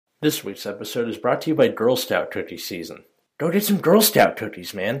This week's episode is brought to you by Girl Scout cookie season. Go get some Girl Scout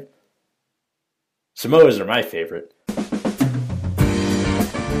cookies, man. Samoas are my favorite. Make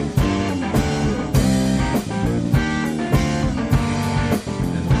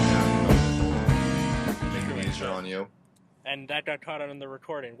it easier on you. And that got caught on the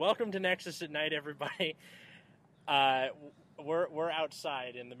recording. Welcome to Nexus at Night, everybody. We're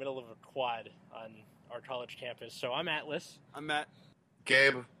outside in the middle of a quad on our college campus. So I'm Atlas. I'm Matt.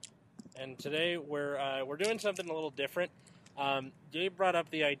 Gabe. And today we're doing something a little different. Gabe brought up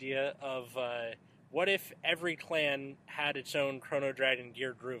the idea of what if every clan had its own Chrono Dragon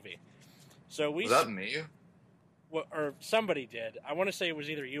gear Groovy. So Was that me? or somebody did. I want to say it was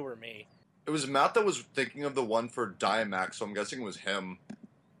either you or me. It was Matt that was thinking of the one for Diamax, so I'm guessing it was him.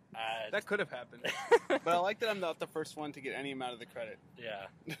 That could have happened. But I like that I'm not the first one to get any amount of the credit.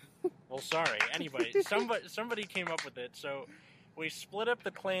 Yeah. Well, sorry. Anyway, somebody came up with it. So we split up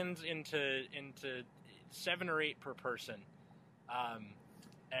the clans into 7 or 8 per person.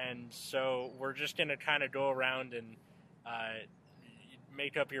 And so we're just going to kind of go around and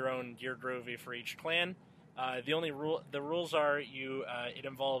make up your own gear Groovy for each clan. The rules are it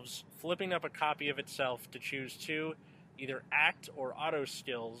involves flipping up a copy of itself to choose 2 either act or auto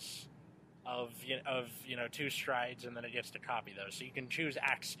skills of 2 strides, and then it gets to copy those. So you can choose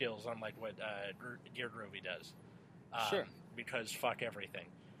act skills, unlike what Gear Groovy does. Sure. Because fuck everything.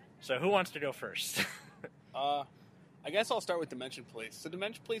 So who wants to go first? I guess I'll start with Dimension Police. So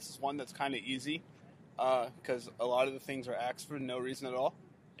Dimension Police is one that's kind of easy because a lot of the things are acts for no reason at all.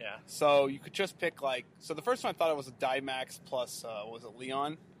 Yeah. So you could just pick so the first one I thought it was a Dimax plus, was it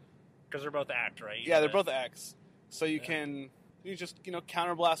Leon? Because they're both act, right? Yeah, they're both acts. So you just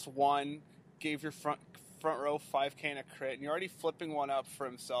counterblast 1, gave your front row 5k and a crit, and you're already flipping one up for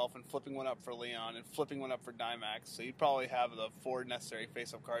himself and flipping one up for Leon and flipping one up for Dimax. So you'd probably have the 4 necessary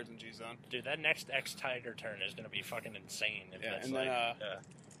face-up cards in G-Zone. Dude, that next X-Tiger turn is going to be fucking insane.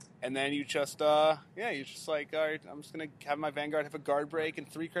 And then you just, all right, I'm just going to have my Vanguard have a guard break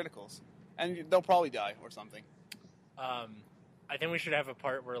and 3 criticals. And they'll probably die or something. I think we should have a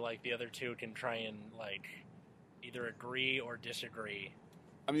part where, the other 2 can try and, either agree or disagree.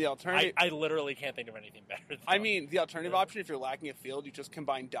 I mean, the alternative... I literally can't think of anything better. The alternative option, if you're lacking a field, you just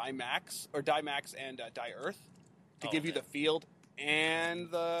combine Dimax and Die-Earth to give you the field and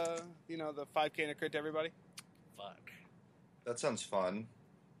the 5k and a crit to everybody. Fuck. That sounds fun.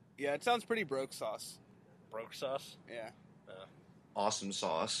 Yeah, it sounds pretty broke sauce. Broke sauce? Yeah. Awesome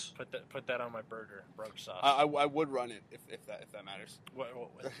sauce. Put that on my burger. Broke sauce. I would run it if that matters. What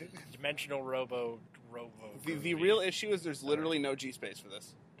Dimensional Robo. The real issue is there's literally no G space for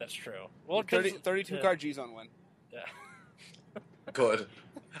this. That's true. Well, 32 card G-Zone win. Yeah. Good.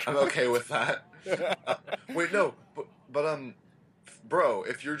 I'm okay with that. Wait, no, but bro,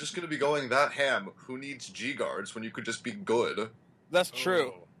 if you're just gonna be going that ham, who needs G guards when you could just be good? That's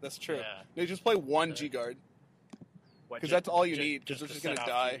true. Oh, That's true. Yeah. No, just play 1 G guard. Because that's all you need, because they're just going to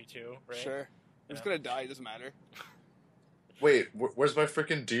die. Right? Sure. They're just going to die, it doesn't matter. Wait, where's my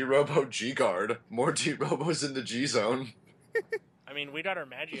freaking D-Robo G-Guard? More D-Robos in the G-Zone. I mean, we got our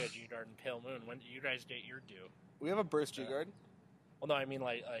Magia G-Guard in Pale Moon. When do you guys get your due? We have a Burst G-Guard. Well, no, I mean,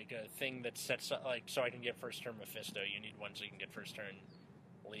 like a thing that sets up, so I can get first turn Mephisto. You need one so you can get first turn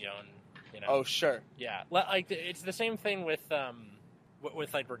Leon, Oh, sure. Yeah. It's the same thing with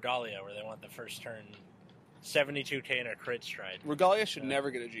Regalia, where they want the first turn 72k and a crit stride. Regalia should never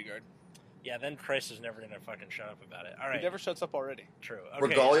get a G-Guard. Yeah, then Chris is never going to fucking shut up about it. All right. He never shuts up already. True. Okay,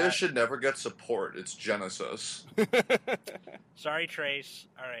 Regalia should never get support. It's Genesis. Sorry, Trace.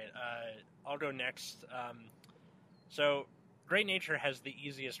 All right, I'll go next. So, Great Nature has the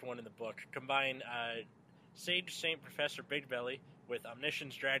easiest one in the book. Combine Sage Saint Professor Big Belly with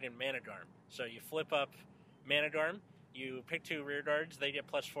Omniscience Dragon Managarm. So you flip up Managarm. You pick 2 rear guards, they get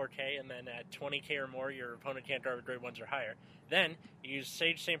plus 4k, and then at 20k or more, your opponent can't guard with grade 1s or higher. Then, you use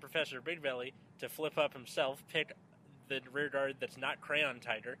Sage Saint Professor Big Belly to flip up himself, pick the rear guard that's not Crayon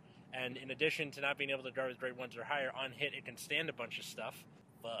Tiger, and in addition to not being able to guard with grade 1s or higher, on hit it can stand a bunch of stuff.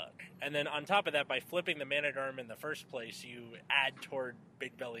 Fuck. And then on top of that, by flipping the Managarm in the first place, you add toward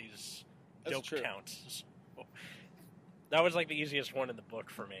Big Belly's dope count. So, that was the easiest one in the book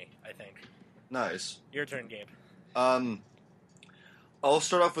for me, I think. Nice. Your turn, Gabe. I'll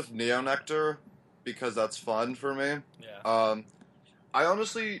start off with Neo Nectar because that's fun for me. Yeah. I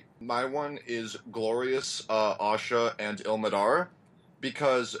honestly, my one is Glorious Asha and Ilmadar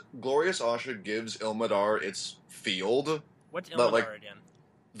because Glorious Asha gives Ilmadar its field. What's Ilmadar again?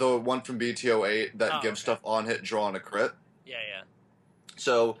 The one from BTO8 that gives stuff on hit, draw, and a crit. Yeah.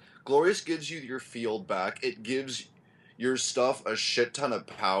 So Glorious gives you your field back. It gives your stuff a shit ton of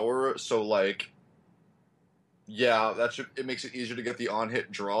power, so, like, yeah, it makes it easier to get the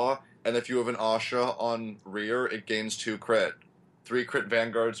on-hit draw, and if you have an Asha on rear, it gains 2 crit. 3 crit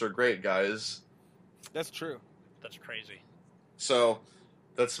Vanguards are great, guys. That's true. That's crazy. So,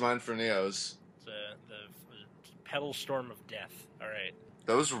 that's mine for Neos. It's the pedal storm of death. All right.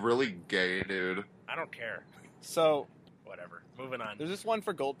 That was really gay, dude. I don't care. So, whatever. Moving on. There's this one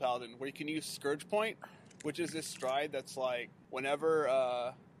for Gold Paladin where you can use Scourge Point, which is this stride that's like whenever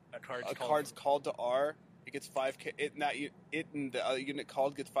a card's called to R, it gets 5k. It and the other unit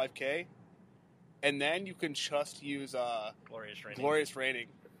called gets 5k, and then you can just use Glorious Raining,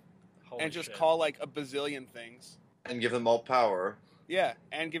 and just call like a bazillion things and give them all power. Yeah,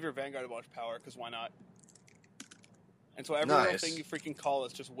 and give your Vanguard a bunch of power because why not? And so every little thing you freaking call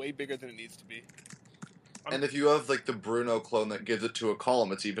is just way bigger than it needs to be. And if you have, like, the Bruno clone that gives it to a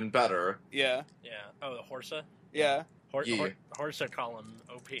column, it's even better. Yeah. Yeah. Oh, the Horsa? Yeah. Horsa column,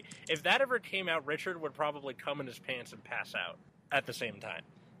 OP. If that ever came out, Richard would probably come in his pants and pass out at the same time.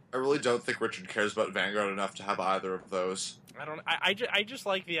 I really don't think Richard cares about Vanguard enough to have either of those. I just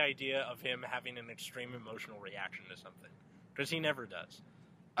like the idea of him having an extreme emotional reaction to something. Because he never does.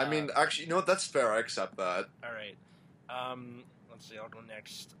 I mean, actually, you know what? That's fair. I accept that. All right. Let's see. I'll go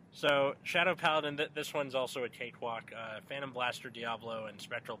next. So, Shadow Paladin, this one's also a cakewalk. Phantom Blaster Diablo and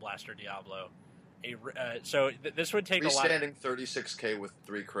Spectral Blaster Diablo. This would take a lot. Freestanding 36k with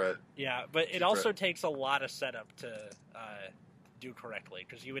 3 crit. Yeah, but it also takes a lot of setup to do correctly,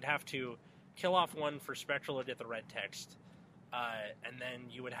 because you would have to kill off one for Spectral to get the red text, and then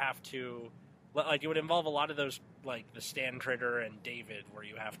you would have to, like, it would involve a lot of those, like, the Stand Trigger and David, where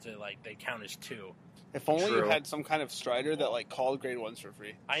you have to, like, they count as 2. If only you had some kind of Strider that, like, called grade 1s for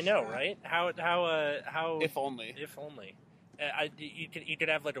free. I know, right? How? If only. If only. You could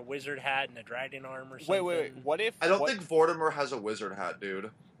have, like, a wizard hat and a dragon arm or something. Wait. What if? I don't think Vortimer has a wizard hat, dude.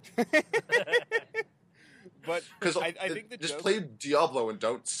 But because I think just play Diablo and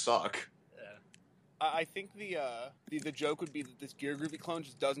don't suck. Yeah. I think the joke would be that this Gear Groovy clone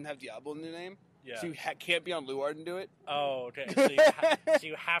just doesn't have Diablo in the name. Yeah. So you can't be on Luard and do it. Oh, okay. So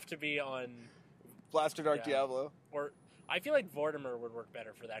you have to be on Blaster Dark Diablo. Or I feel like Vortimer would work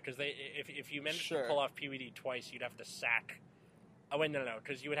better for that, because if you managed to pull off PvD twice, you'd have to sack. Oh wait, no,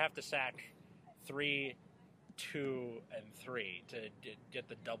 because you would have to sack 3, 2, and 3 to get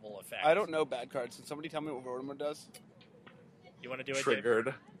the double effect. I don't know bad cards. Can somebody tell me what Vortimer does? You want to do it? Triggered.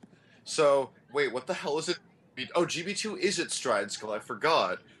 Dave? So wait, what the hell is it? Oh, GB2 is its stride skill. I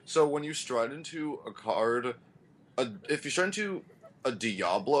forgot. So when you stride into a card, if you stride into a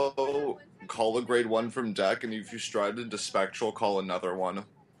Diablo, call a grade 1 from deck, and if you stride into Spectral, call another one.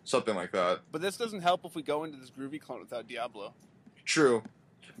 Something like that. But this doesn't help if we go into this Groovy clone without Diablo. True.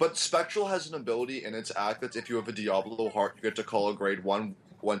 But Spectral has an ability in its act that if you have a Diablo heart, you get to call a grade 1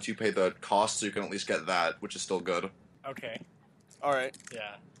 once you pay the cost, so you can at least get that, which is still good. Okay. Alright.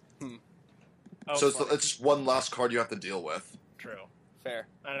 Yeah. Oh, so it's just one last card you have to deal with. True. Fair.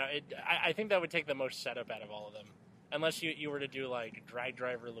 I don't know. I think that would take the most setup out of all of them. Unless you were to do, like, Drag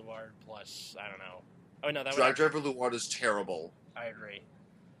Driver Luard plus, I don't know. Oh, no, that Drag Driver Luard is terrible. I agree.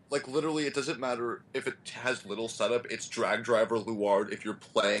 Like, literally, it doesn't matter if it has little setup. It's Drag Driver Luard. If you're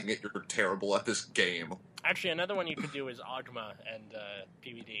playing it, you're terrible at this game. Actually, another one you could do is Ogma and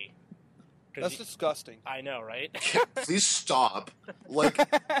PvD. That's disgusting. I know, right? Please stop. Like,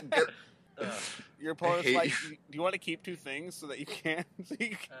 your opponent's like, do you want to keep 2 things so that you can,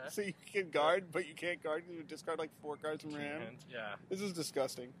 so you can guard, but you can't guard because you discard like 4 cards from your hand? Yeah. This is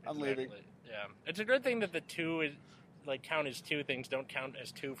disgusting. I'm leaving. Yeah. It's a good thing that the 2 is, like, count as 2 things don't count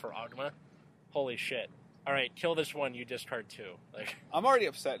as 2 for Ogma. Holy shit. Alright, kill this one, you discard 2. Like, I'm already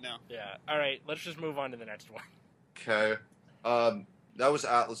upset now. Yeah. Alright, let's just move on to the next one. Okay. That was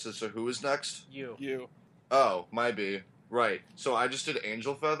Atlas's, so who is next? You. Oh, my B. Right. So I just did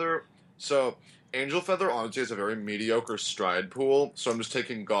Angel Feather. So, Angel Feather honestly has a very mediocre stride pool, so I'm just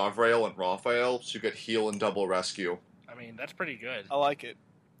taking Gavrael and Raphael, so you get heal and double rescue. I mean, that's pretty good. I like it.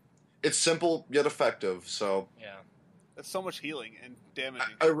 It's simple, yet effective, so... Yeah. That's so much healing and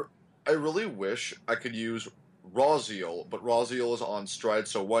damaging. I really wish I could use Raziel, but Raziel is on stride,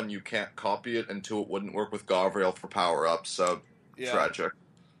 so 1, you can't copy it, and 2, it wouldn't work with Gavrael for power-ups, so... Yeah. Tragic.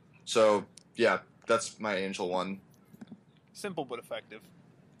 So, yeah, that's my Angel one. Simple but effective.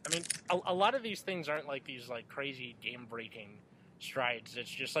 I mean, a lot of these things aren't like these like crazy game-breaking strides. It's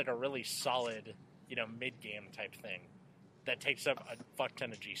just like a really solid, mid-game type thing that takes up a fuck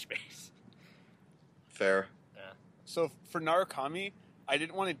ton of G space. Fair. Yeah. So for Narukami, I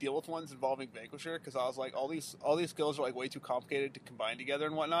didn't want to deal with ones involving Vanquisher because I was like, all these skills are like way too complicated to combine together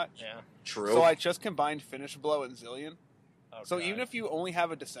and whatnot. Yeah. True. So I just combined Finish Blow and Zillion. Oh, So God. even if you only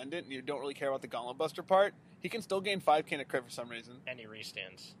have a Descendant and you don't really care about the Gauntlet Buster part, he can still gain 5k and a crit for some reason. And he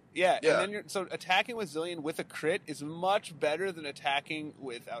restands. Yeah, Yeah. and then so attacking with Zillion with a crit is much better than attacking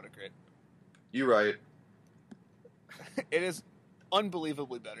without a crit. You're right. It is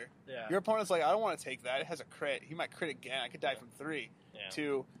unbelievably better. Yeah. Your opponent's like, I don't want to take that. It has a crit. He might crit again. I could die from 3. Yeah.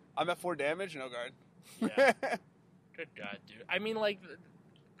 To, I'm at 4 damage, no guard. Yeah. Good God, dude. I mean, like,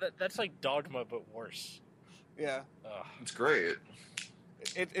 that's like Dogma, but worse. Yeah. Ugh. It's great.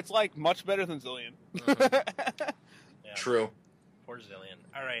 It's like much better than Zillion. Yeah. True. Poor Zillion.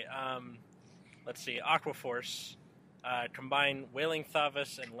 All right. Let's see. Aquaforce. Combine Wailing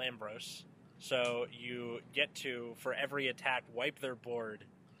Thavas and Lambros. So you get to, for every attack, wipe their board,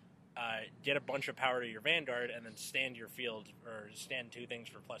 get a bunch of power to your Vanguard, and then stand your field, or stand 2 things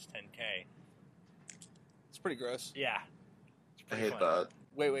for plus 10k. It's pretty gross. Yeah. It's I pretty hate fun. that.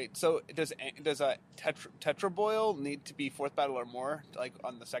 Wait. So does a Tetra Boil need to be 4th battle or more, like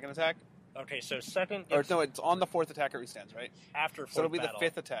on the second attack? Okay, so second... Or no, it's on the 4th attack it restands, right? After 4th So it'll be battle. the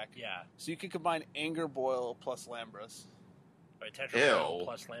 5th attack. Yeah. So you can combine Anger Boil plus Lambros. Right, Tetra Ew.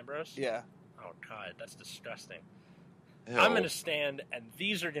 plus Lambros? Yeah. Oh, God, that's disgusting. Ew. I'm going to stand, and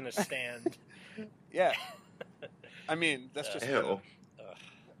these are going to stand. Yeah. I mean, that's just... Ew.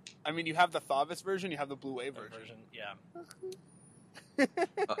 I mean, you have the Thavis version, you have the Blue Wave version. Yeah.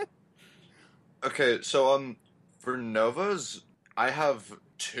 Okay, so for Novas, I have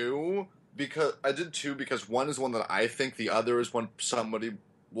 2 because I did 2 because one is one that I think, the other is one somebody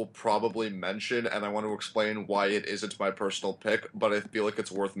will probably mention, and I want to explain why it isn't my personal pick, but I feel like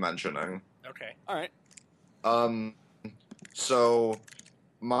it's worth mentioning. Okay. All right. So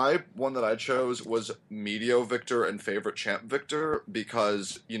my one that I chose was Medio Victor and Favorite Champ Victor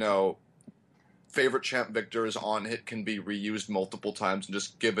because, Favorite Champ Victor's on hit can be reused multiple times and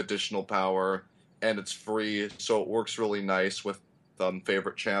just give additional power, and it's free, so it works really nice with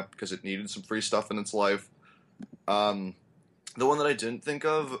Favorite Champ because it needed some free stuff in its life. The one that I didn't think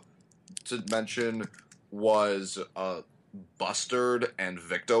of to mention was Bustard and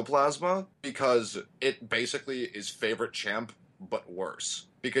Victoplasma, because it basically is Favorite Champ but worse,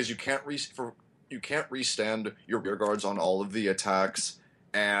 because you can't restand your rear guards on all of the attacks,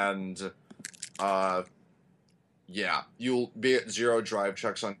 and you'll be at 0 drive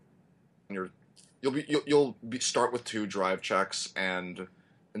checks on your. You'll start with 2 drive checks, and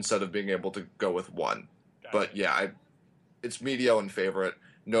instead of being able to go with 1. Gotcha. But yeah, it's Medio and Favorite.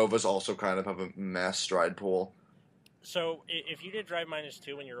 Novas also kind of have a mass stride pool. So if you did drive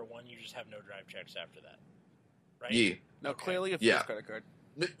 -2 when you're a 1, you just have no drive checks after that, right? Yeah. No, Okay. clearly a Yeah. credit card.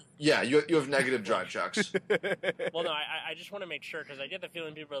 Yeah, you have negative drive checks. Well, no, I just want to make sure, because I get the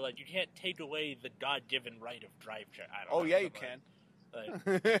feeling people are like, you can't take away the God-given right of drive check. I don't know. Oh, yeah, you Like,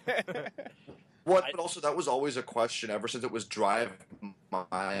 can. What? But also, that was always a question ever since it was drive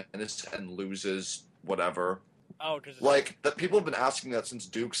minus and loses whatever. oh, because Like, that people have been asking that since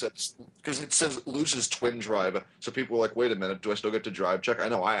Duke said, because it says loses twin drive, so people were like, wait a minute, do I still get to drive check? I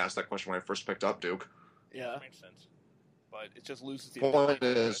know I asked that question when I first picked up Duke. Yeah, that makes sense. but it just loses the Point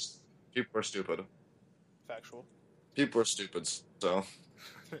ability. is, people are stupid. Factual. People are stupid, so...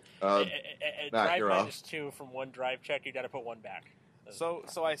 Matt, Drive you're off. -2 from 1 drive check, you got to put 1 back. So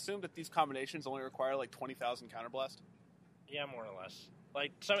I assume that these combinations only require like 20,000 counterblast. Yeah, more or less.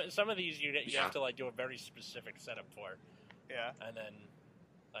 Like some of these you Yeah. have to like do a very specific setup for, Yeah. and then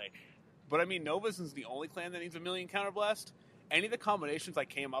like But I mean, Novas is the only clan that needs 1,000,000 counterblast. Any of the combinations I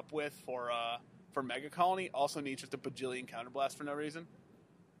came up with for Mega Colony also need just a bajillion counterblast for no reason.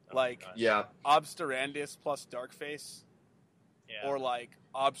 oh, Like- God. Yeah. Obsturandus plus Darkface, Yeah. or like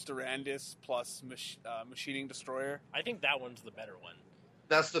Obsturandus plus Machining Destroyer. I think that one's the better one.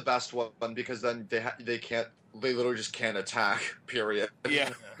 That's the best one, because then they literally just can't attack, period.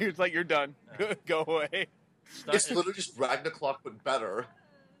 Yeah, it's like you're done. Yeah. Go away. It's literally just Ragnarok, but better.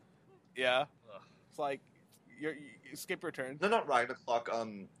 Yeah, Ugh. it's like you skip your turn. No, not Ragnarok.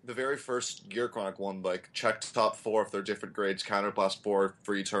 The very first Gear Chronic one, like, check top 4 if they're different grades, counterblast 4,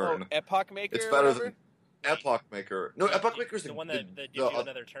 free turn. Oh, Epoch Maker. It's or better whatever? than Epoch Maker. No, Epoch Maker's the one that gives you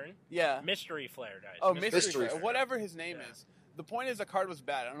another turn. Yeah. Mystery Flare, guys. Oh, Mystery Mystery Flare. Flare. Whatever his name Yeah. is. The point is, the card was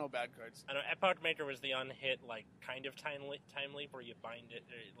bad. I don't know bad cards. I know Epoch Maker was the unhit, like kind of time leap where you bind it,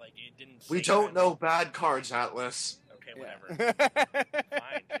 or, like it didn't. We say don't time know leap. bad cards, Atlas. Okay, Yeah. whatever.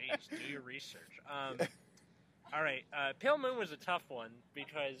 Fine, jeez, do your research. All right, Pale Moon was a tough one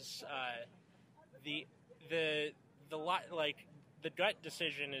because the gut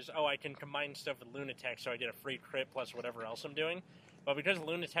decision is, I can combine stuff with Lunatech, so I get a free crit plus whatever else I'm doing. But because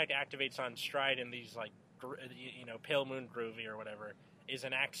Lunatech activates on Stride and these Pale Moon Groovy or whatever is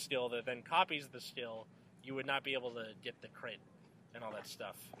an axe skill that then copies the skill you would not be able to get the crit and all that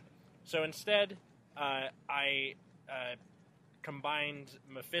stuff. So instead, I combined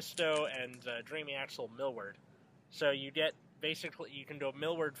Mephisto and Dreamy Axel Millward. So you get, basically, you can do a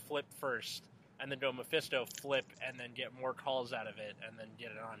Millward flip first, and then do a Mephisto flip, and then get more calls out of it, and then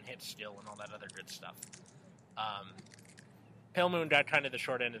get it on hit steal and all that other good stuff. Pale Moon got kind of the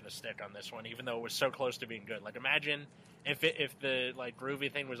short end of the stick on this one, even though it was so close to being good. Like, imagine if the like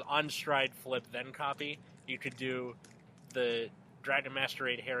groovy thing was on stride flip then copy, you could do the Dragon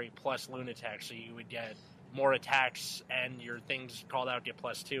Masquerade Harry plus Loon attack, so you would get more attacks and your things called out get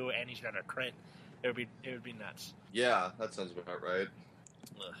 +2, and he's got a crit. It would be nuts. Yeah, that sounds about right.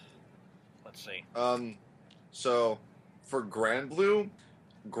 Ugh. Let's see. So for Grand Blue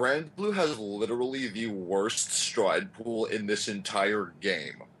has literally the worst stride pool in this entire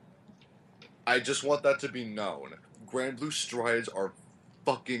game. I just want that to be known. Grand Blue strides are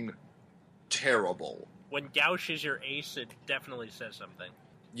fucking terrible. When Gauche is your ace, it definitely says something.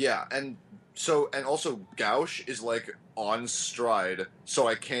 Yeah, and also Gauche is like on stride, so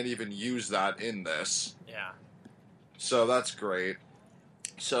I can't even use that in this. Yeah. So that's great.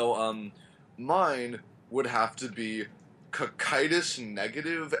 So mine would have to be Cocytus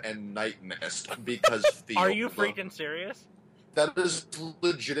Negative and Night Mist because Field. Are you freaking serious? That is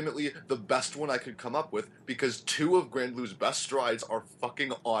legitimately the best one I could come up with because 2 of Grand Blue's best strides are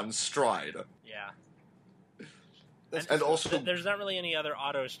fucking on stride. Yeah. And also, there's not really any other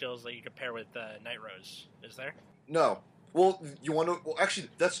auto stills that you could pair with Night Rose, is there? No. Well, you want to... Well, actually,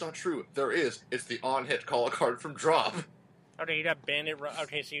 that's not true. There is. It's the on-hit call a card from drop. Okay, you got Bandit...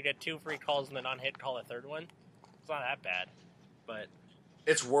 Okay, so you get 2 free calls and then on-hit call a third one? It's not that bad, but...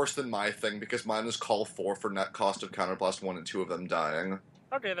 It's worse than my thing, because mine is call 4 for net cost of Counterblast 1 and 2 of them dying.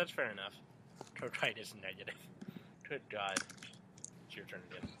 Okay, that's fair enough. Cocytus Negative. Good God. It's your turn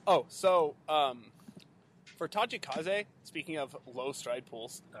again. Oh, so, for Tachikaze, speaking of low stride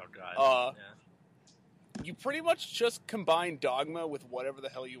pools... Oh, God. Yeah. You pretty much just combine Dogma with whatever the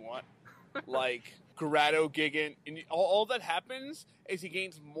hell you want. Like, Grado Gigant. And all that happens is he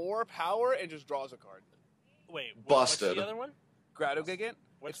gains more power and just draws a card. Wait, Busted. What's the other one? Grado Gigant.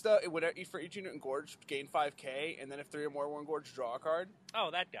 It's the for each unit engorged, gain 5k, and then if 3 or more were engorged, draw a card. Oh,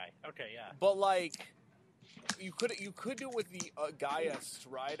 that guy. Okay, yeah. But like, you could do it with the Gaia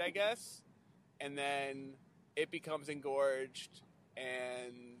Stride, I guess, and then it becomes engorged,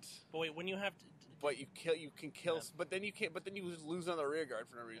 and. But wait, when you have to. But you can kill, yeah. But then you can't. But then you lose another rear guard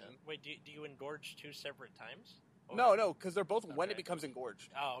for no reason. Yeah. Wait, do you engorge 2 separate times? Or? No, because they're both when it becomes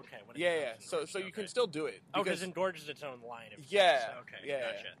engorged. Oh, okay. When it yeah. So you can still do it. Because engorge is its own line of text. Yeah. Okay. Yeah.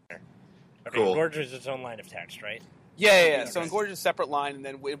 Gotcha. Okay. Cool. Engorge is its own line of text, right? Yeah. Okay. So engorge is a separate line, and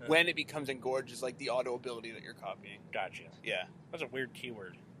then when it becomes engorged is like the auto ability that you're copying. Gotcha. Yeah. That's a weird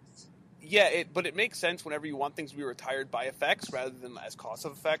keyword. Yeah, but it makes sense whenever you want things to be retired by effects rather than as cost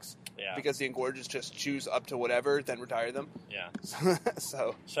of effects. Yeah. Because the engorges just choose up to whatever, then retire them. Yeah.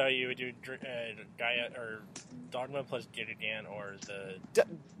 So you would do Gaia or Dogma plus Gettin or the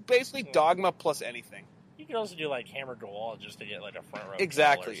basically Dogma plus anything. You could also do like Hammer to Wall just to get like a front row.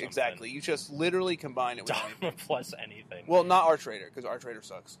 Exactly. You just literally combine it with Dogma anything. plus anything. Well, not Arch Raider because Arch Raider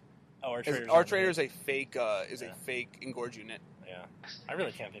sucks. Oh, Arch Raider is a fake a fake engorge unit. Yeah, I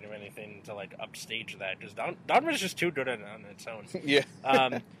really can't think of anything to like upstage that because Dogma is just too good on its own. Yeah.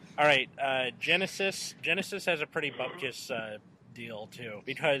 All right, Genesis has a pretty bupkis deal too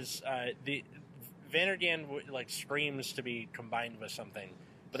because the Vandergan like screams to be combined with something,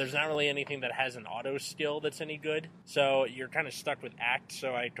 but there's not really anything that has an auto skill that's any good. So you're kind of stuck with Act.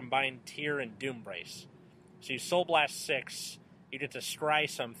 So I combined Tear and Doom Brace. So you Soul Blast 6, you get to scry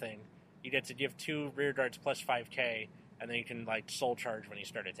something, you get to give 2 rear guards plus 5k. And then you can, like, soul charge when you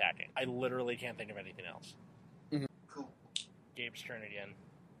start attacking. I literally can't think of anything else. Mm-hmm. Cool. Gabe's turn again.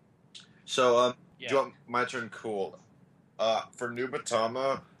 So, do you want my turn? Cool. For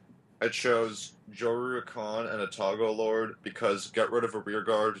Nubatama, I chose Joru Khan and Atago Lord because get rid of a rear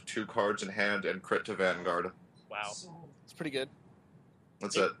guard, 2 cards in hand, and crit to Vanguard. Wow. It's pretty good.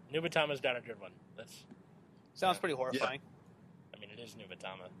 That's it. Nubatama's got a good one. Sounds pretty horrifying. Yeah. I mean, it is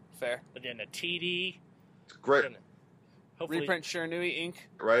Nubatama. Fair. But then a TD. It's great. Hopefully. Reprint Shiranui Ink.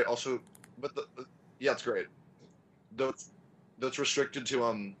 Right, also, but yeah, it's great. That's restricted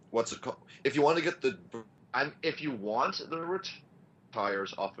to, what's it called? If you want to get if you want the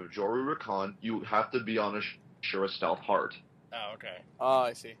retires off of Joru Rakan, you have to be on a Shura Stealth Heart. Oh, okay. Oh,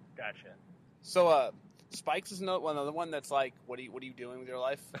 I see. Gotcha. So, Spikes is another one that's like, what are you doing with your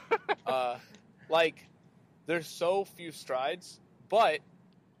life? Like, there's so few strides, but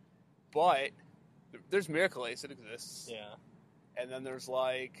there's Miracle Ace that exists. Yeah. And then there's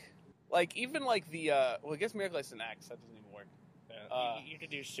like Like, even like the, well, I guess Miracle Ice and Axe, that doesn't even work. Yeah. You could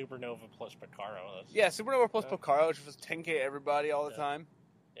do Supernova plus Picaro. Yeah, Supernova plus Picaro, which was 10k everybody all the time.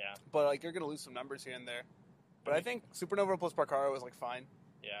 Yeah. But, like, you're going to lose some numbers here and there. But I think Supernova plus Picaro was, like, fine.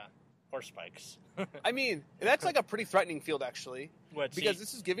 Yeah. Or Spikes. I mean, that's, like, a pretty threatening field, actually. Because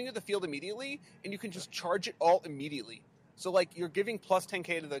this is giving you the field immediately, and you can just charge it all immediately. So, like, you're giving plus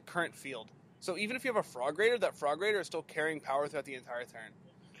 10k to the current field. So even if you have a Frog Raider, that Frog Raider is still carrying power throughout the entire turn.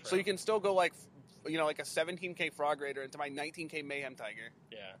 True. So you can still go, like, you know, like a 17k Frog Raider into my 19k Mayhem Tiger.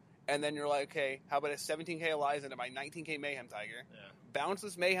 Yeah. And then you're like, okay, how about a 17k Eliza into my 19k Mayhem Tiger? Yeah. Bounce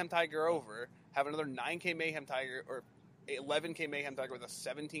this Mayhem Tiger over, have another 9k Mayhem Tiger, or 11k Mayhem Tiger with a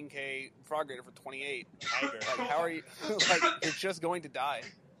 17k Frog Raider for 28. Tiger. Like, how are you? Like, you're just going to die.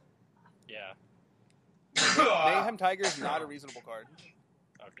 Yeah. Mayhem Tiger is not a reasonable card.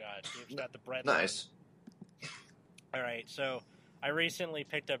 Oh god, you've got the bread. Nice. All right, so I recently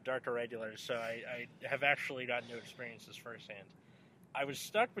picked up Dark Irregulars, so I have actually gotten to experience this firsthand. I was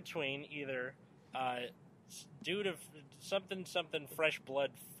stuck between either Dude of something Fresh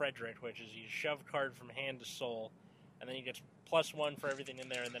Blood Frederick, which is you shove card from hand to soul, and then he gets +1 for everything in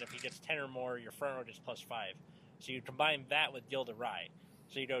there, and then if he gets 10 or more, your front row gets +5. So you combine that with Gilderai.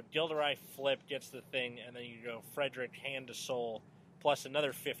 So you go Gilderai flip, gets the thing, and then you go Frederick hand to soul, plus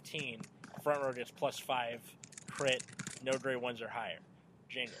another 15. Front row gets +5, crit, no gray ones or higher.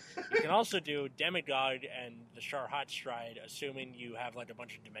 Jingles. You can also do Demigod and the Char Hot Stride, assuming you have like a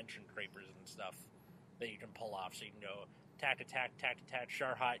bunch of Dimension Creepers and stuff that you can pull off. So you can go attack,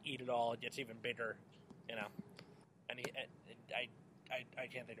 Char Hot, eat it all, it gets even bigger, you know. And I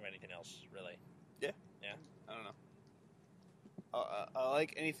can't think of anything else, really. Yeah. I don't know. I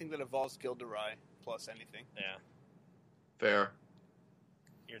like anything that involves Gilderai plus anything. Yeah. Fair.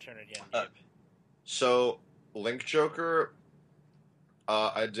 Your turn again, Gabe. So, Link Joker,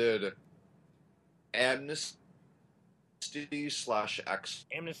 I did Amnesty /X.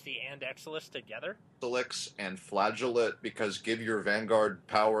 Amnesty and Exilus together? Exilix and Flagellate, because give your Vanguard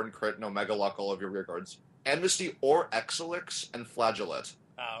power and crit and Omega Lock all of your rear guards. Amnesty or Exilix and Flagellate.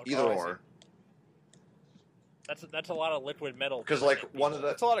 Oh, okay. Either or. That's a lot of liquid metal. Because, like, one of the...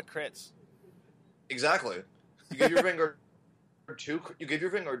 That's a lot of crits. Exactly. You give your Vanguard two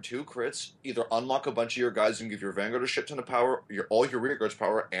crits, either unlock a bunch of your guys and give your Vanguard a shit ton of power, all your rear guards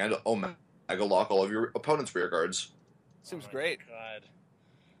power, and Omega Lock all of your opponent's rear guards. Seems great. God.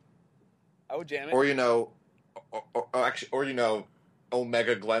 I would jam it. Or,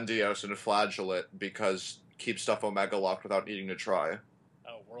 Omega Glendios and Flagellate, because keep stuff Omega Locked without needing to try.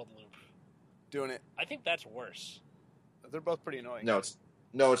 Oh, World Loop. Doing it. I think that's worse. They're both pretty annoying. No, it's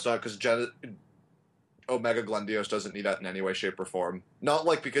not, because Omega Glendios doesn't need that in any way, shape, or form. Not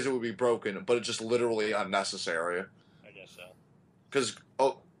like because it would be broken, but it's just literally unnecessary. I guess so. Because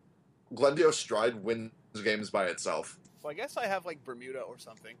Glendios Stride wins games by itself. Well, I guess I have, like, Bermuda or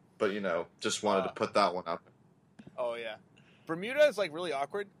something. But, just wanted to put that one up. Oh, yeah. Bermuda is, like, really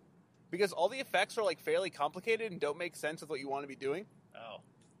awkward, because all the effects are, like, fairly complicated and don't make sense with what you want to be doing. Oh.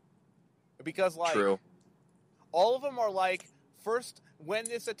 Because, like, True. all of them are, like, first, when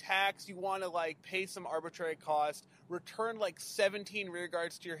this attacks, you want to, like, pay some arbitrary cost, return, like, 17 rear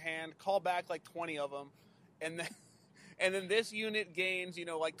guards to your hand, call back, like, 20 of them, and then this unit gains,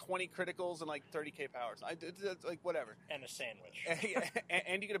 like, 20 criticals and, like, 30k powers. It's like, whatever. And a sandwich.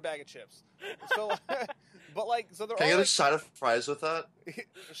 and you get a bag of chips. So, but, like, so they're Can I all, get like, a side of fries with that?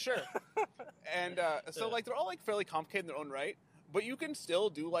 Sure. And so, like, they're all, like, fairly complicated in their own right, but you can still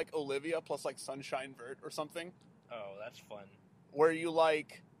do, like, Olivia plus, like, Sunshine Vert or something. Oh, that's fun. Where you,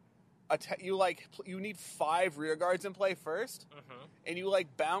 like, you need 5 rear guards in play first, and you, like,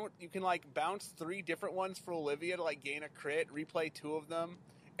 you can, like, bounce 3 different ones for Olivia to, like, gain a crit, replay 2 of them,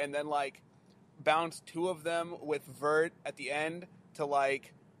 and then, like, bounce 2 of them with Vert at the end to,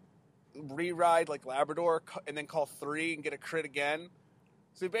 like, re-ride, like, Labrador, and then call 3 and get a crit again.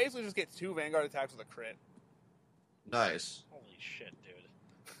 So you basically just get 2 Vanguard attacks with a crit. Nice. Holy shit, dude.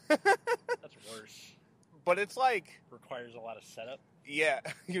 That's worse. But it's, like... Requires a lot of setup. Yeah,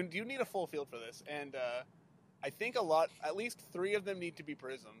 you need a full field for this, and I think at least 3 of them need to be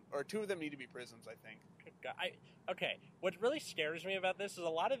Prism, or 2 of them need to be Prisms, I think. Okay, what really scares me about this is a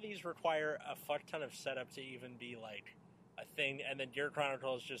lot of these require a fuck ton of setup to even be, like, a thing, and then Gear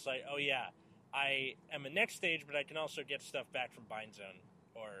Chronicle is just like, oh yeah, I am a next stage, but I can also get stuff back from Bind Zone,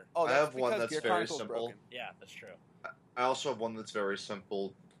 or... Oh, I have one that's Gear very Chronicle's simple. broken. Yeah, that's true. I also have one that's very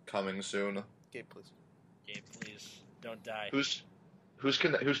simple coming soon. Gabe, please. Gabe, please, don't die. Whose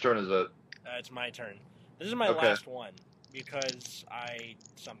turn is it? It's my turn. This is my Okay. last one, because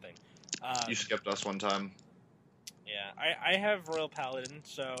something. You skipped us one time. Yeah, I have Royal Paladin,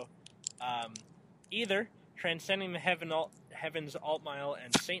 so Either Transcending the Heavens Alt Mile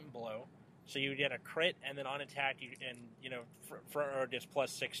and Saint Blow, so you get a crit, and then on attack, or just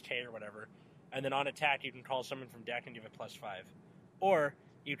plus 6k or whatever, and then on attack you can call someone from deck and give it plus 5. Or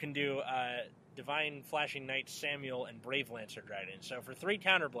you can do Divine Flashing Knight Samuel and Brave Lancer Dragon. So for 3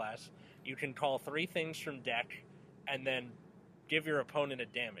 counterblasts, you can call 3 things from deck and then give your opponent a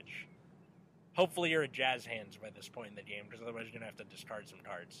damage. Hopefully you're at jazz hands by this point in the game, because otherwise you're going to have to discard some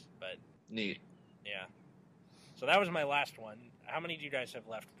cards. But Neat. yeah. So that was my last one. How many do you guys have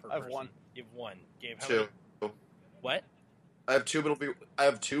left per person? I have 1. You have 1. Gabe, how 2. many? What? I have 2,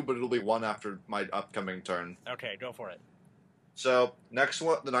 but it'll be 1 after my upcoming turn. Okay, go for it. So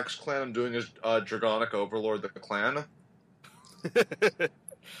the next clan I'm doing is Dragonic Overlord, the clan,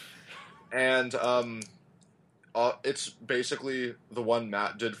 and it's basically the one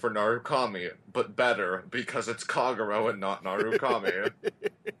Matt did for Narukami, but better because it's Kagero and not Narukami.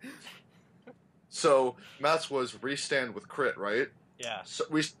 So Matt's was restand with crit, right? Yeah.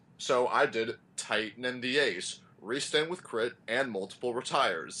 So I did Titan and the Ace, restand with crit and multiple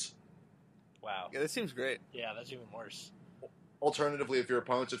retires. Wow. Yeah, this seems great. Yeah, that's even worse. Alternatively, if your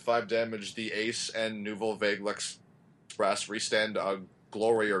opponent's at 5 damage, the Ace and Nouveau Vague Express restand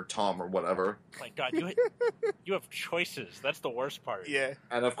Glory or Tom or whatever. My God, you have choices. That's the worst part. Yeah,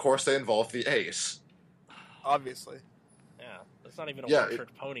 And of course, they involve the Ace. obviously. Yeah, that's not even a Yeah,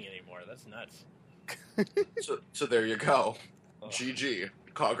 one-trick pony anymore. That's nuts. So there you go. Ugh. GG.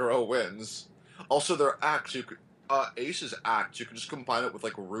 Kagero wins. Also, their acts, you could Ace's act, you can just combine it with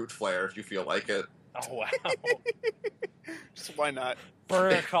like Root Flare if you feel like it. Oh, wow. So why not?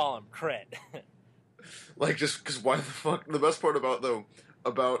 Burn a column, crit. Like, just because why the fuck? The best part about the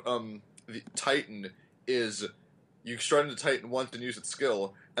Titan is you stride into Titan once and use its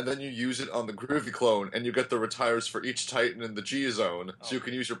skill, and then you use it on the Groovy clone, and you get the retires for each Titan in the G zone, so you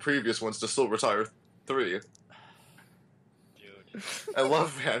can use your previous ones to still retire 3. Dude. I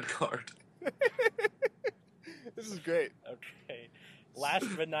love Vanguard. This is great. Okay. Last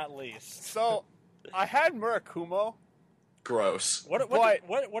but not least. So, I had Murakumo. Gross. What are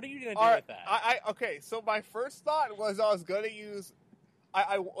you going to do with that? Okay, so my first thought was I was going to use...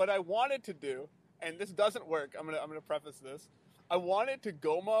 what I wanted to do, and this doesn't work, I'm gonna preface this. I wanted to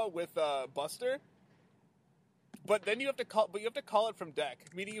Goma with Buster, but then you have to call it from deck,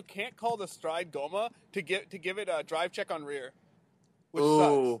 meaning you can't call the Stride Goma to give it a drive check on rear, which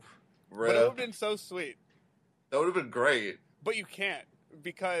sucks. But it would have been so sweet. That would have been great. But you can't,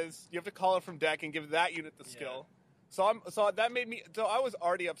 because you have to call it from deck and give that unit the skill. So that made me. So I was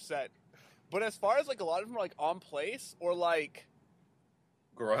already upset. But as far as like a lot of them are like on place or like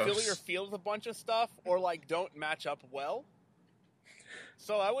Gross. fill your field with a bunch of stuff or like don't match up well.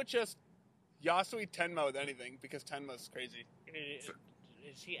 So I would just Yasui Tenma with anything because Tenma's crazy.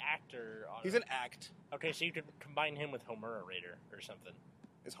 Is he actor? He's an act. Okay, so you could combine him with Homura Raider or something.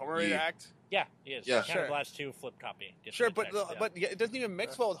 Is Homer an act? Yeah, he is. Yeah. Counterblast 2 flip copy. Sure, but it doesn't even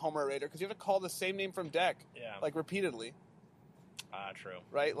mix well with Homer Raider because you have to call the same name from deck like repeatedly. True.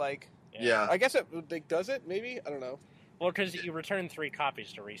 Right? Like Yeah. I guess it like, does it maybe? I don't know. Well, because you return 3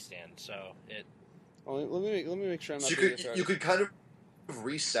 copies to restand, so it. Well, let me make sure I'm not. So you could kind of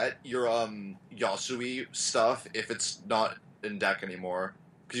reset your Yasui stuff if it's not in deck anymore,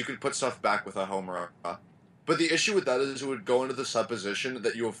 because you could put stuff back with a Homura. But the issue with that is it would go into the supposition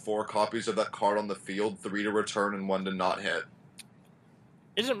that you have 4 copies of that card on the field, 3 to return and 1 to not hit.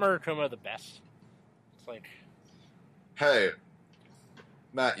 Isn't Murakumo the best? It's like... Hey,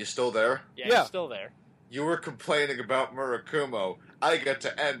 Matt, you still there? Yeah, he's still there. You were complaining about Murakumo. I get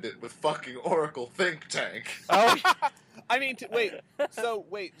to end it with fucking Oracle Think Tank. Oh, I mean, So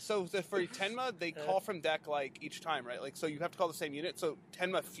for Tenma, they call from deck, like, each time, right? Like, so you have to call the same unit, so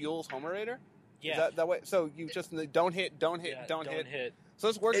Tenma fuels Homer Raider? yeah. Is that way? So you just don't hit. So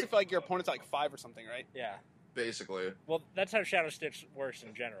this works if, like, your opponent's, like, 5 or something, right? Yeah. Basically. Well, that's how Shadow Stitch works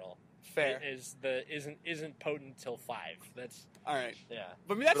in general. Fair. Isn't potent till 5. That's all right. Yeah.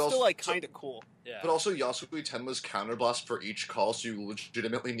 But I mean, that's But still, also- like, kind of cool. Yeah. But also, Yasui Tenma's counterblast for each call, so you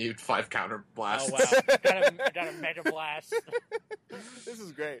legitimately need 5 counterblasts. Oh wow! got a Mega Blast. This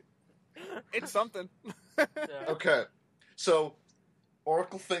is great. It's something. Yeah. Okay, so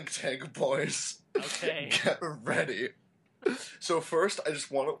Oracle Think Tank, boys. Okay. Get ready. So first, I just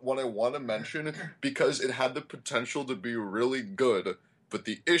want to mention, because it had the potential to be really good, but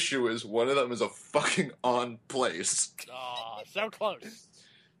the issue is one of them is a fucking on place. Oh, so close.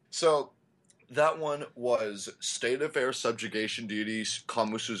 So that one was State of Air Subjugation Deities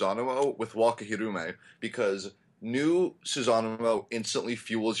Kamu Susanoo with Wakahirume, because new Susanoo instantly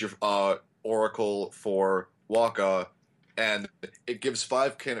fuels your Oracle for Waka, and it gives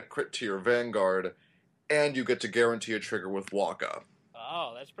 5k and a crit to your Vanguard, and you get to guarantee a trigger with Waka.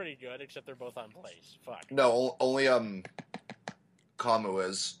 Oh, that's pretty good, except they're both on place. Fuck. No, only Kamu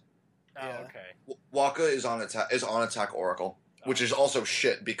is. Oh, Yeah. okay. Waka is on attack Oracle, which is also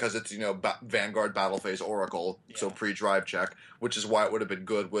shit because it's Vanguard Battle Phase Oracle, so Yeah. pre-drive check, which is why it would have been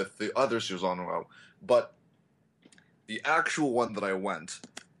good with the other Susanoo. But the actual one that I went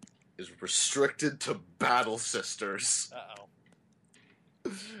is restricted to Battle Sisters.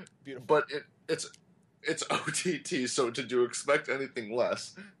 Uh-oh. Beautiful. But it's OTT, so do you expect anything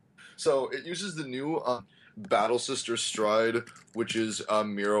less? So it uses the new Battle Sister Stride, which is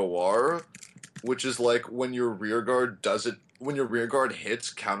Miroir, which is like when your rear guard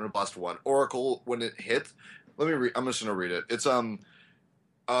hits, Counterblast 1. Oracle, when it hits, I'm just gonna read it. It's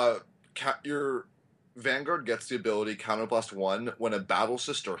your Vanguard gets the ability Counterblast 1 when a Battle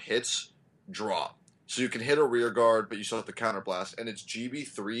Sister hits, draw. So you can hit a rear guard, but you still have to counterblast, and it's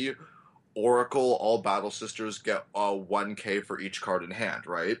GB3. Oracle, all Battle Sisters get 1k for each card in hand,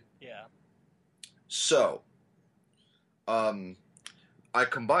 right? Yeah. So, I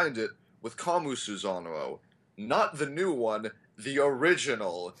combined it with Kamu Susanoo, not the new one, the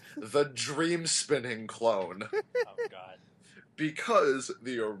original, the Dream Spinning clone. Oh, God. Because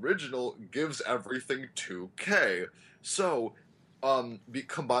the original gives everything 2k. So,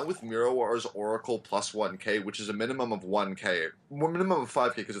 combined with Miroir's Oracle plus 1k, which is a minimum of 1k, minimum of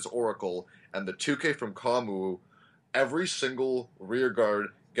 5k because it's Oracle, and the 2k from Kamu, every single rear guard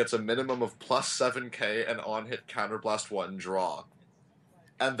gets a minimum of plus 7k and on-hit Counterblast 1 draw.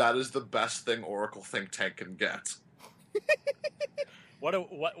 And that is the best thing Oracle Think Tank can get. What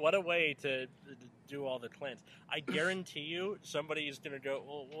a way to do all the clans. I guarantee you somebody is going to go,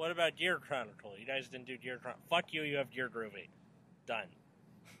 well, what about Gear Chronicle? You guys didn't do Gear Chronicle. Fuck you, you have Gear Groovy. Done.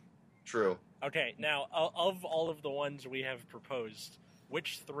 True. Okay, now, of all of the ones we have proposed,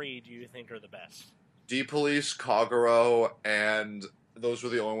 which three do you think are the best? D-Police, Kagero, and those were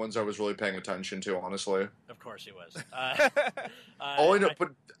the only ones I was really paying attention to, honestly. Of course he was. Oh, I know, but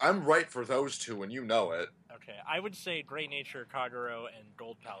I'm right for those two, and you know it. Okay, I would say Great Nature, Kagero, and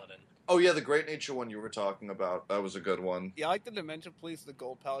Gold Paladin. Oh yeah, the Great Nature one you were talking about. That was a good one. Yeah, I like the Dimension Police, the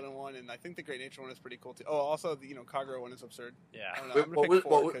Gold Paladin one, and I think the Great Nature one is pretty cool too. Oh, also the Kagero one is absurd. Yeah. I don't know. Wait, I'm gonna pick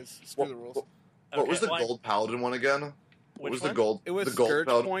four because screw the rules. What was the Gold Paladin one again? What was the gold? It was the Gold Scourge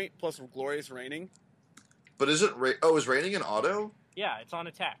Paladin? Point plus Glorious Raining. But is it? Is Raining an auto? Yeah, it's on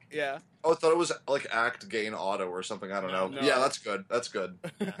attack. Yeah. Oh, I thought it was like Act Gain Auto or something. I don't know. No. Yeah, that's good. That's good.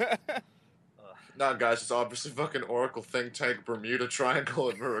 Ugh. Nah, guys, it's obviously fucking Oracle Think Tank, Bermuda Triangle,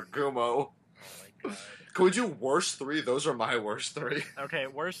 and Muragumo. Oh my God. Can we do worst three? Those are my worst three. Okay,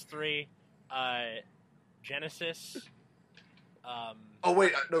 worst three. Genesis. Oh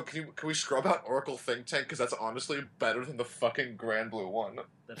wait, no. Can we scrub out Oracle Think Tank because that's honestly better than the fucking Grand Blue one.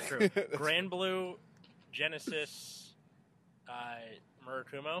 That's true. Grand Blue, Genesis,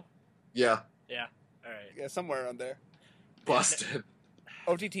 Murakumo. Yeah, Yeah. All right. Yeah, somewhere around there. busted.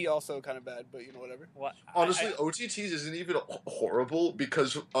 OTT also kind of bad, but whatever. What? Honestly, OTTs isn't even horrible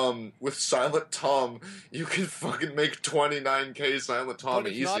because with Silent Tom, you can fucking make 29k Silent Tom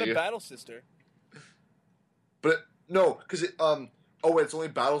But it's easy. not a Battle Sister. But no, because it oh wait, it's only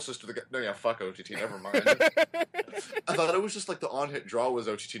Battle Sister. No, yeah, fuck OTT. Never mind. I thought it was just like the on-hit draw was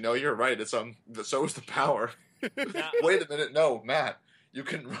OTT. No, you're right. It's so is the power. Now, Wait a minute. No, Matt, you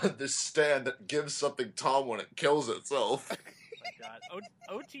can run this stand that gives something Tom when it kills itself. my God.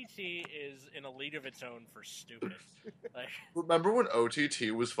 OTT is in a league of its own for stupid. Like, Remember when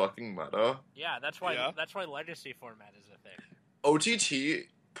OTT was fucking meta? yeah, that's why Yeah. legacy format is a thing. OTT,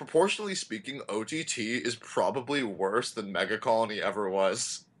 proportionally speaking, OTT is probably worse than Mega Colony ever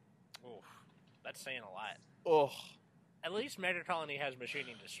was. Oof, that's saying a lot. Oh, At least Mega Colony has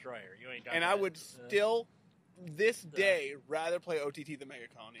Machining Destroyer. You ain't got and that. I would still, this day, rather play OTT than Mega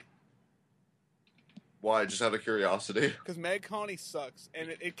Colony. Why? Just out of curiosity. Because Mega Colony sucks, and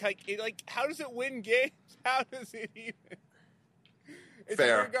it like, how does it win games? How does it even? It's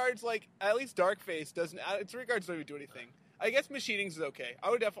Fair. in regards, like, at least Darkface doesn't. It's in regards doesn't even do anything. I guess Machinings is okay. I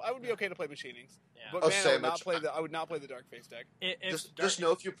would be okay to play Machinings, Yeah. but Oh, man, same. I would not play the Darkface deck. Just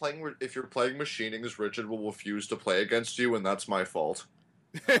know if you're playing Machinings, Richard will refuse to play against you, and that's my fault.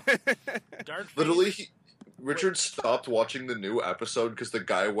 Darkface, Literally, Richard stopped watching the new episode because the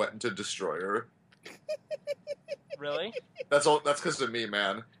guy went into Destroyer. really? That's all. That's because of me,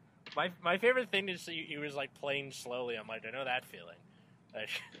 man. My favorite thing is he was like playing slowly. I'm like, I know that feeling. Like,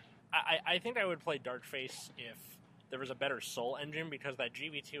 I think I would play Darkface if there was a better Soul engine because that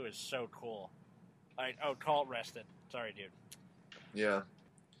GB2 is so cool. Call it rested. Sorry, dude. Yeah.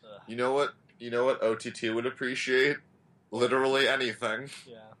 Ugh. You know what? You know what OTT would appreciate? Literally anything.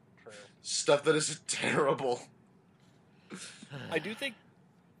 Yeah, true. Stuff that is terrible. I do think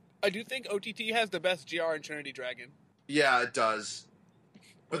OTT has the best GR in Trinity Dragon. Yeah, it does.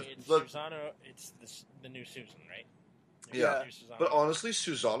 But Wait, it's the- Susano. It's the new Susan, right? Yeah. New Susano. But honestly,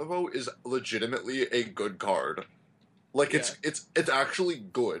 Susanoo is legitimately a good card. Like, it's actually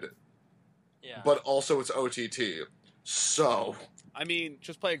good. Yeah. But also it's OTT. So, I mean,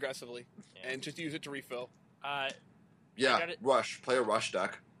 just play aggressively Yeah. and just use it to refill. yeah, Rush. Play a Rush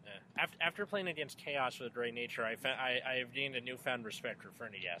deck. After playing against Chaos with Great Nature, I have gained a newfound respect for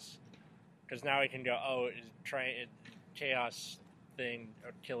Fernigas. Because now I can go, try Chaos thing,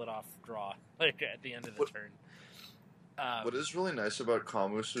 or kill it off, draw, like at the end of the turn. What is really nice about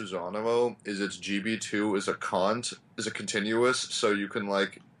Kamu Susanoo is its GB2 is a continuous, so you can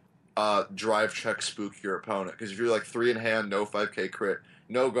drive check spook your opponent. Because if you're 3 in hand, no 5k crit,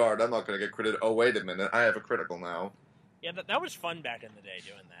 no guard, I'm not going to get critted. Oh, wait a minute, I have a critical now. Yeah, that was fun back in the day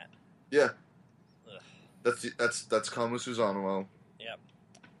doing that. Yeah. Ugh. That's Kamu Susanoo. Yep.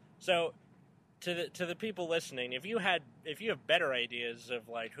 So, to the people listening, if you have better ideas of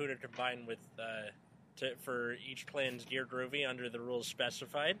who to combine with for each clan's Gear Groovy under the rules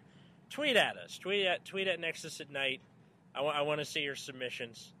specified, tweet at us. Tweet at Nexus at Night. I want to see your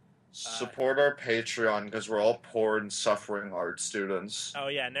submissions. Support our Patreon because we're all poor and suffering art students. Oh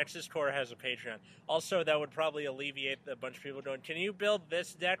yeah, Nexus Core has a Patreon. Also, that would probably alleviate a bunch of people going, "Can you build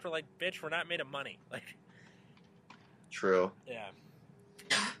this deck?" We're like, "Bitch, we're not made of money." True. Yeah.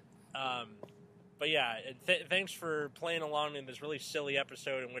 But yeah, thanks for playing along in this really silly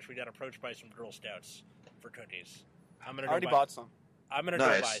episode in which we got approached by some Girl Scouts for cookies. I already bought some. I'm gonna go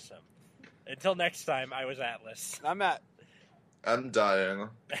buy some. Until next time, I was Atlas. I'm Matt. I'm dying.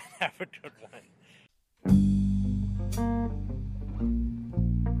 Have a good one.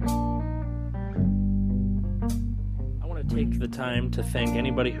 I want to take the time to thank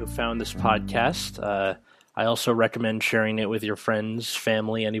anybody who found this podcast. I also recommend sharing it with your friends,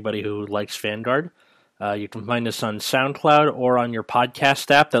 family, anybody who likes Vanguard. You can find us on SoundCloud or on your podcast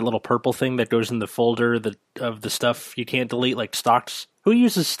app, that little purple thing that goes in the folder of the stuff you can't delete, like stocks. Who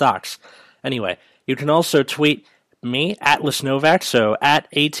uses stocks? Anyway, you can also tweet me, Atlas Novak, so at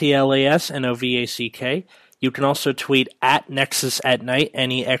ATLASNOVACK. You can also tweet at Nexus at Night,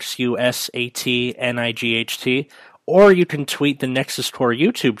 NEXUSATNIGHT, or you can tweet the Nexus Core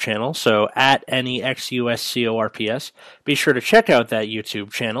YouTube channel, so at NEXUSCORPS. Be sure to check out that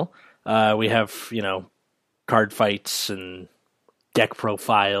YouTube channel. We have, card fights and deck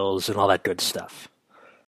profiles and all that good stuff.